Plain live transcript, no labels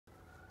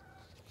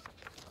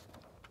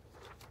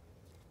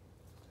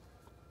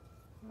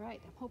Right,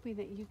 I'm hoping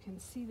that you can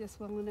see this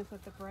well enough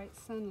with the bright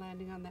sun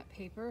landing on that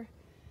paper.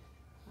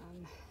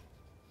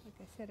 Like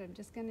I said, I'm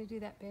just going to do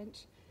that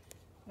bench,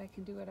 but I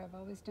can do what I've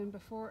always done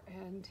before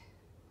and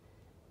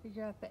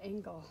figure out the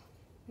angle.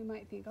 You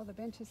might think, oh, the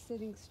bench is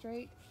sitting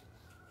straight.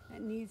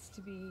 It needs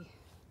to be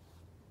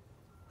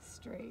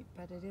straight,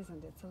 but it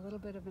isn't. It's a little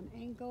bit of an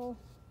angle.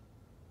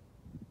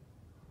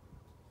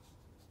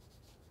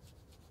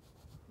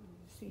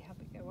 See how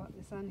big I want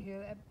this on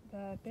here.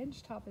 The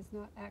bench top is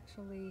not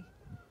actually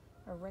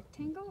a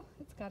rectangle.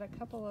 It's got a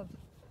couple of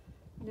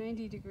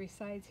 90-degree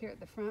sides here at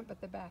the front, but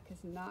the back is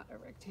not a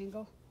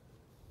rectangle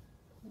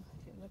if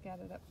you look at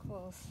it up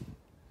close.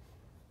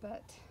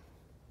 But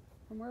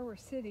from where we're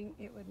sitting,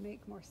 it would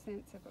make more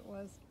sense if it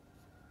was.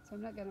 So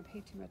I'm not going to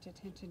pay too much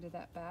attention to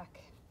that back.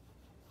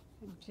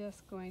 I'm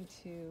just going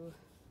to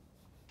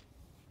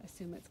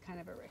assume it's kind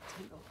of a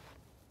rectangle.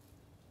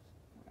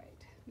 All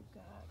right, we've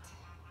got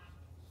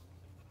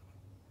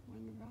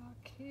one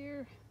rock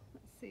here.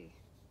 Let's see.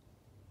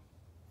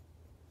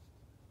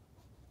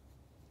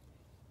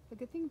 The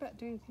good thing about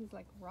doing things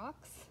like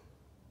rocks,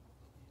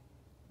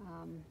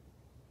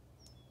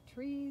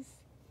 trees,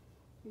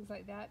 things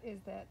like that,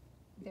 is that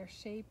their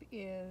shape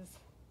is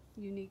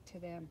unique to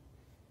them.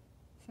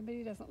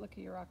 Somebody doesn't look at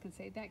your rock and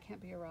say, that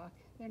can't be a rock.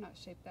 They're not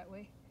shaped that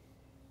way.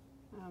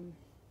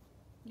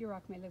 Your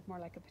rock may look more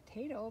like a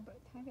potato, but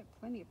I've had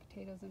plenty of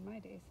potatoes in my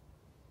days.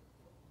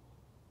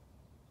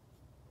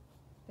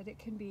 But it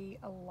can be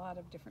a lot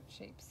of different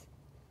shapes.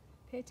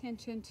 Pay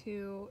attention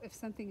to if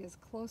something is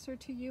closer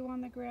to you on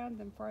the ground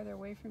than farther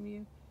away from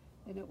you,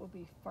 then it will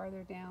be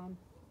farther down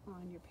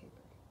on your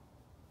paper.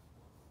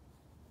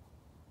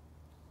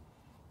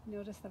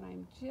 Notice that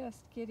I'm just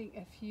getting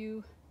a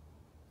few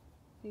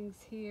things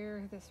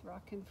here. This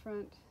rock in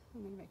front,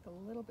 I'm going to make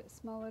a little bit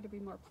smaller to be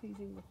more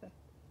pleasing with the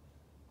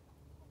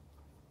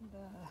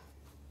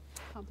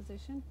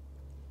composition.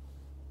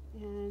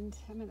 And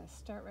I'm going to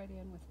start right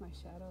in with my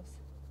shadows.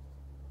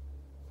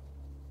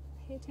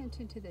 Pay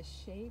attention to the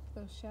shape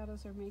those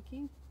shadows are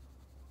making.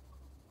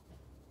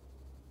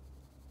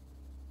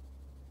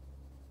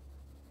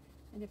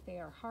 And if they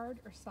are hard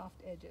or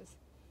soft edges.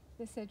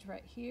 This edge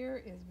right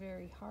here is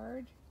very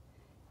hard.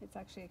 It's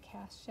actually a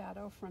cast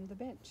shadow from the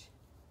bench.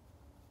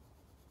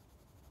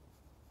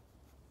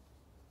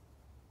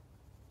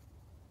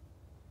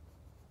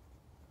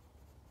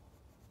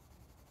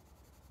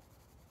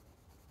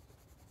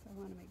 So I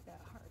want to make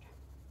that hard.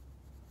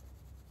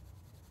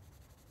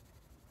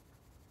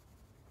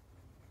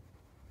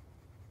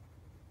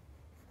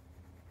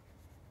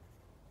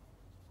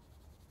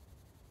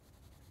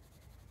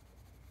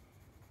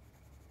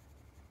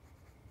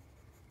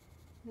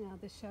 Now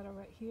this shadow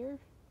right here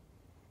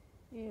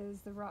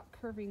is the rock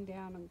curving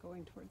down and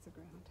going towards the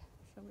ground.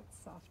 So it's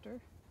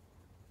softer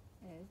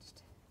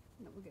edged,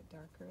 and it will get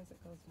darker as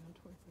it goes down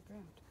towards the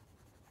ground.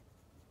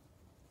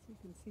 So you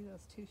can see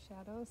those two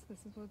shadows.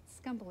 This is what's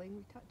scumbling.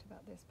 We talked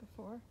about this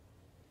before.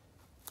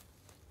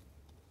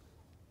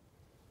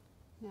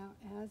 Now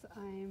as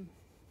I'm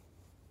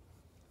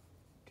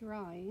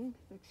drawing,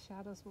 the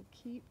shadows will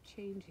keep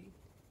changing.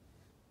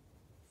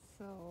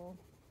 So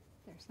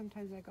there's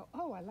sometimes I go,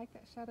 oh, I like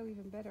that shadow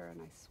even better,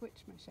 and I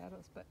switch my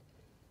shadows, but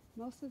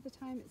most of the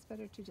time it's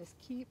better to just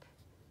keep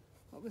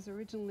what was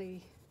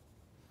originally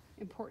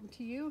important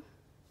to you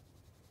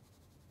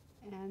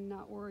and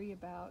not worry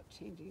about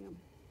changing them.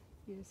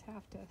 You just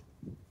have to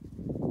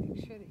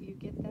make sure that you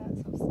get that.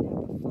 So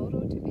snap a photo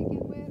to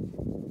begin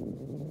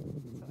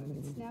with. So I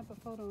would snap a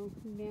photo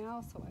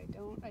now so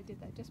I did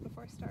that just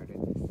before I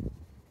started this,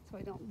 so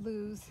I don't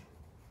lose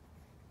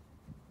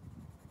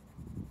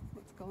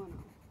what's going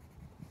on.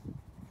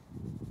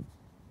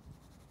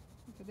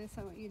 For this,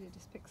 I want you to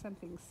just pick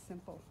something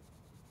simple.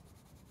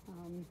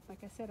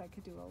 Like I said, I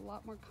could do a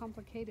lot more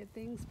complicated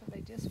things, but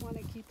I just want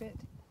to keep it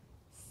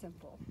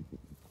simple.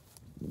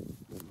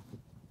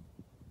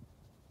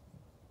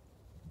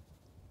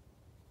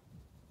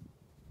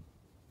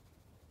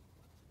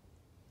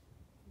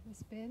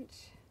 This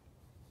bench,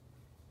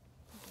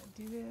 as I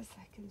do this,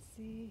 I can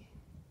see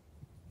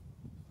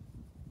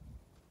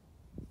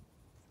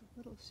some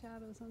little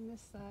shadows on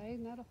this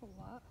side, not a whole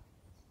lot.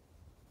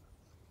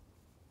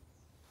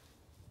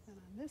 And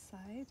on this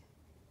side,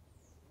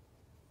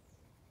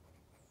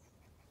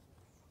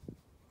 I'm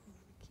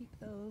going to keep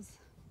those.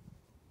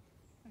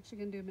 I'm actually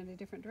going to do them in a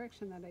different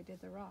direction than I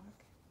did the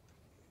rock.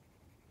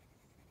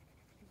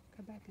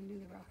 Come back and do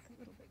the rock a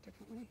little bit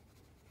differently,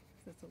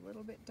 because it's a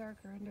little bit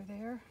darker under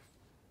there.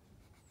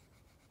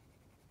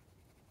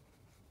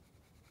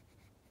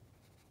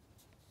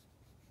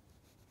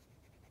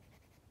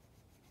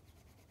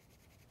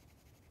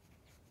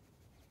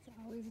 It's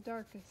always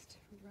darkest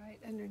right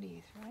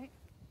underneath, right?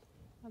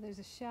 Now there's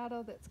a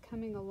shadow that's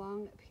coming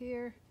along up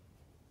here,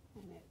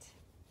 and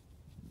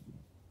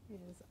it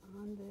is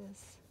on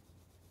this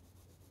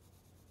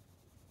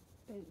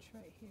bench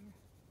right here.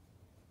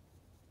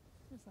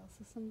 There's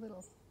also some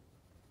little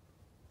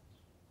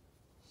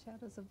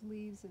shadows of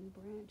leaves and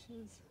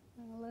branches.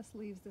 Less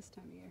leaves this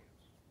time of year.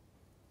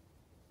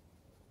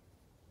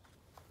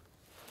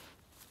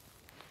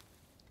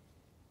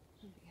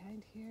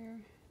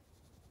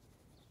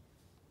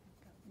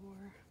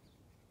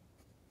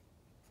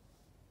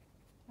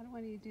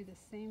 want to do the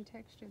same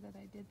texture that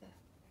I did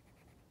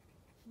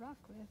the rock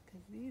with,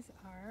 because these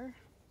are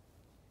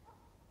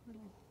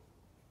little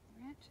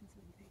branches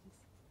and things.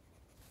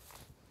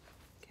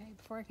 Okay,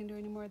 before I can do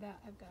any more of that,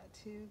 I've got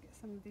to get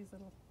some of these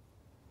little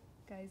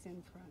guys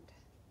in front.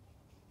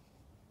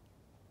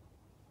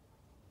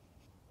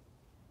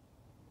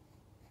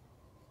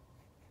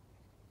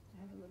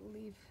 I have a little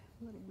leaf,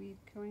 a little weed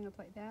growing up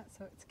like that,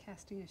 so it's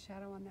casting a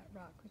shadow on that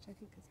rock, which I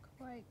think is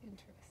quite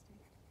interesting.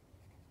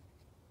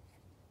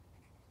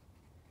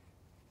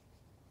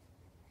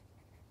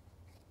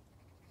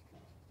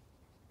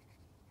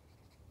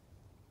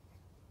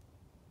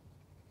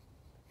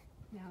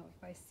 Now,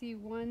 if I see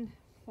one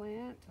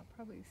plant, I'll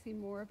probably see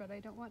more, but I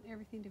don't want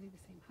everything to be the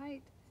same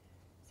height,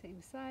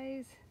 same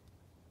size.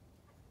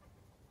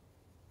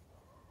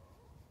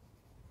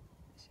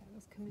 The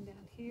shadow's coming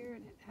down here,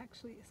 and it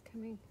actually is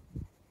coming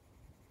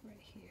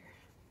right here,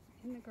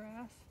 in the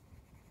grass.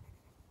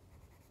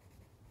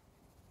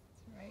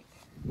 That's right.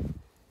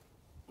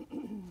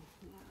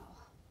 Now,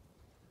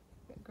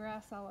 I've got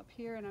grass all up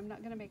here, and I'm not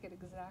going to make it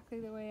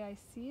exactly the way I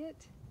see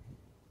it.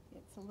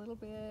 It's a little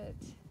bit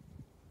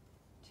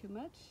too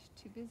much,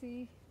 too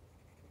busy.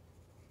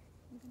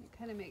 I'm going to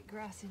kind of make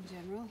grass in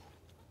general.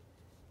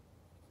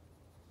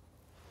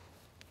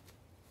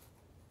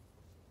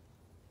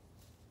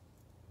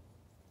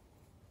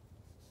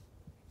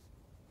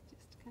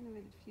 Just kind of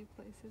in a few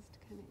places to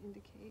kind of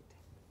indicate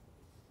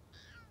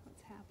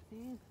what's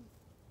happening.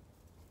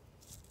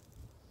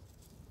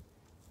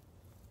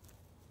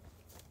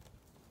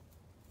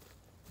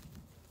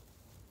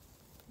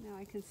 Now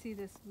I can see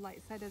this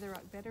light side of the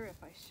rock better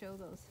if I show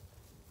those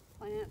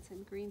plants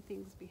and green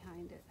things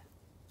behind it.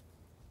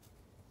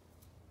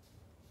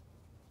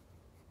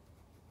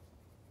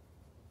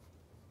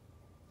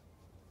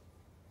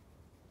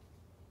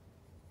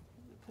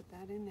 Put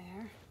that in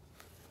there.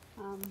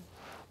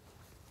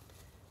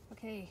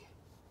 Okay,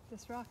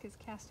 this rock is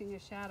casting a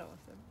shadow.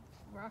 If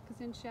the rock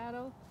is in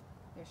shadow,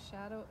 there's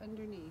shadow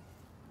underneath.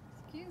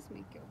 Excuse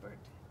me, Gilbert.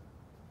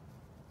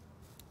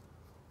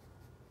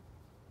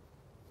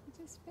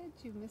 I just fed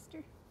you,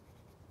 mister.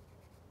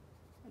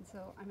 And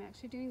so I'm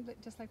actually doing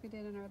just like we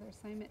did in our other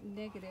assignment,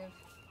 negative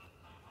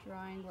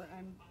drawing, where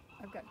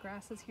I've got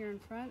grasses here in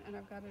front, and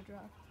I've got to draw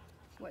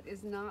what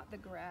is not the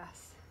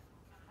grass,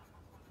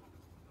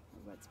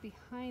 or what's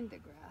behind the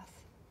grass.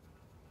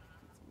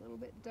 It's a little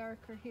bit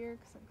darker here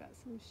because I've got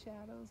some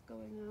shadows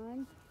going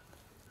on.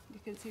 You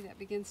can see that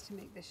begins to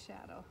make the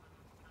shadow.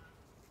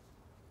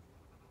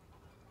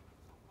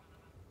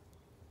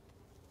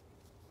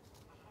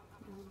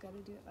 Now I've got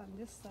to do it on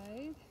this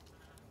side.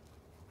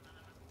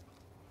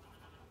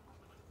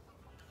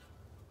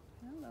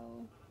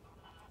 Hello.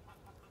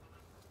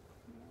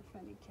 You're a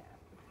funny cat.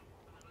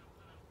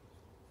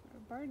 Or a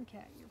barn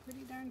cat. You're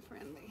pretty darn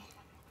friendly.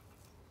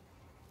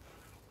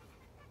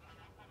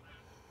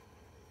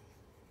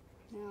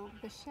 Now,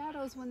 the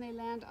shadows when they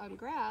land on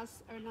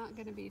grass are not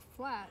going to be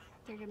flat.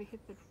 They're going to hit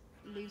the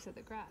leaves of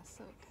the grass,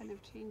 so it kind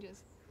of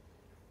changes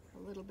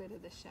a little bit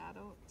of the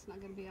shadow. It's not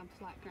going to be on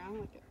flat ground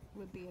like it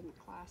would be in the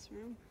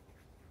classroom.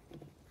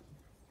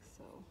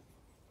 So,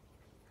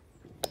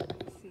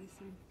 you see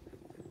some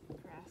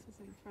grasses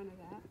in front of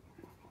that.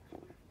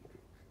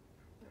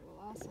 But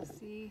we'll also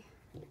see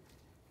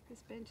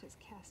this bench is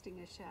casting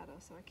a shadow,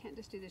 so I can't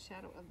just do the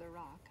shadow of the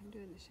rock. I'm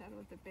doing the shadow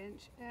of the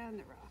bench and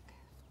the rock.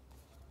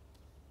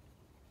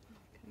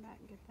 Come back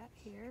and get that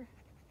here.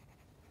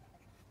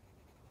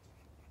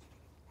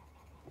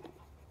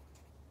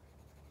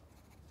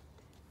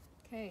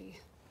 Okay,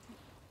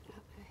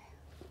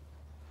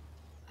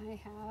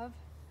 I have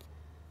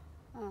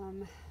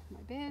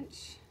my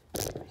bench,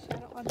 my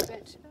shadow on the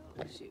bench.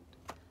 Oh shoot,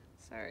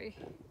 sorry.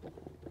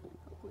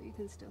 Hopefully you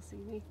can still see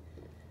me.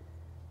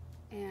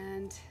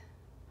 And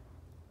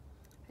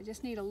I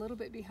just need a little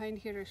bit behind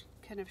here to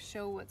kind of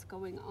show what's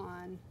going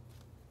on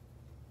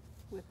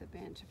with the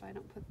bench. If I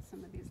don't put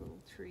some of these little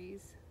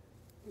trees,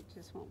 it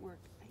just won't work.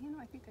 You know,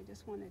 I think I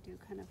just want to do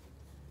kind of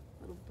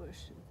a little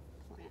bush and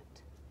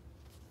plant.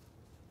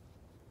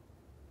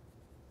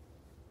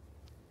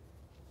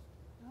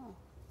 Oh,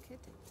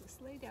 kitten,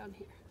 just lay down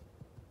here.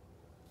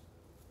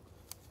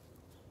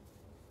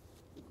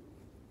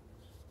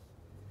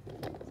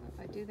 So if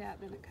I do that,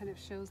 then it kind of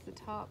shows the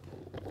top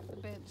of the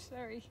bench.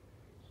 Sorry,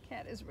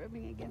 cat is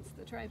rubbing against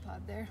the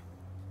tripod there.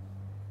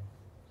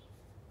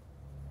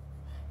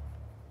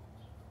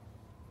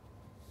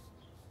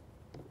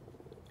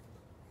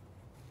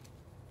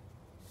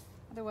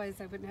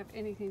 Otherwise, I wouldn't have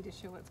anything to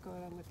show what's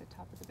going on with the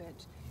top of the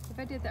bench. If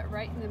I did that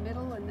right in the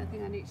middle and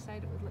nothing on each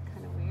side, it would look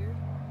kind of weird.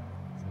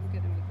 So I'm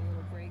going to make a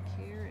little break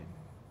here and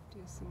do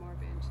some more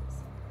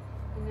benches.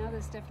 And now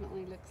this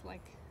definitely looks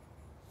like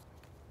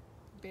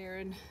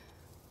barren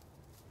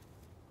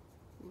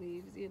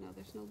leaves. You know,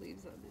 there's no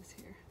leaves on this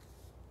here.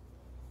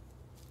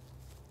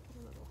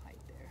 Get a little height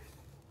there.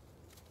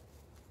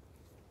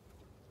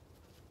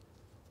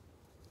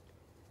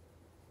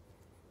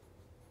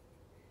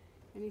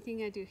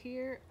 Anything I do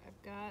here,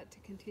 I've got to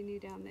continue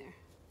down there.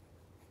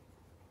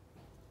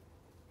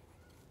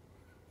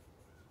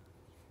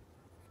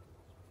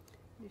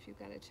 if you've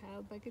got a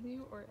child bugging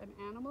you or an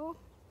animal.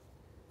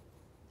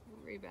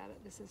 Don't worry about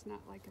it. This is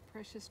not like a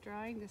precious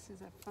drawing. This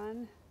is a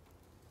fun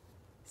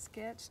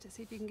sketch to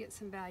see if you can get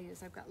some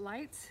values. I've got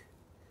lights,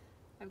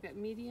 I've got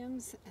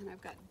mediums, and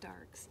I've got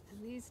darks.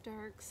 And these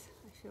darks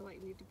I feel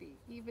like need to be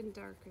even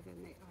darker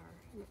than they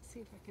are. Let's see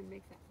if I can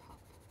make that pop.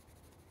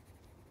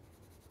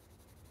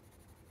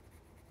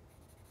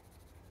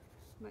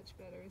 Much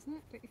better, isn't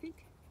it? Don't you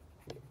think?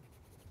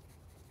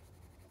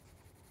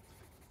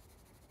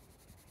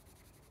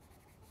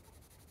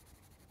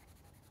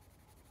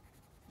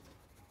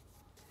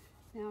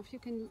 Now if you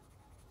can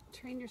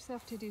train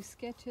yourself to do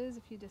sketches,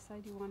 if you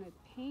decide you want to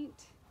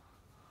paint,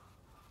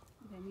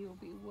 then you will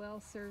be well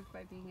served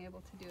by being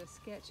able to do a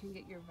sketch and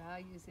get your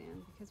values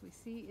in, because we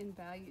see in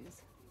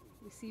values.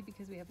 We see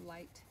because we have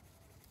light.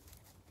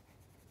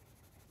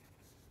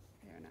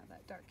 There, now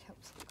that dark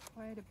helps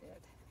quite a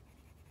bit.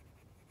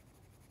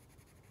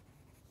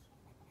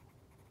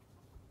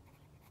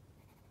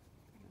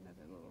 Got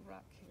another little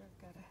rock here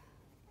I've got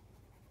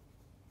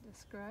to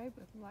describe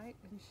with light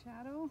and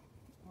shadow,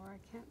 or I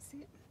can't see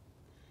it.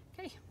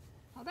 Okay,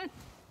 all done.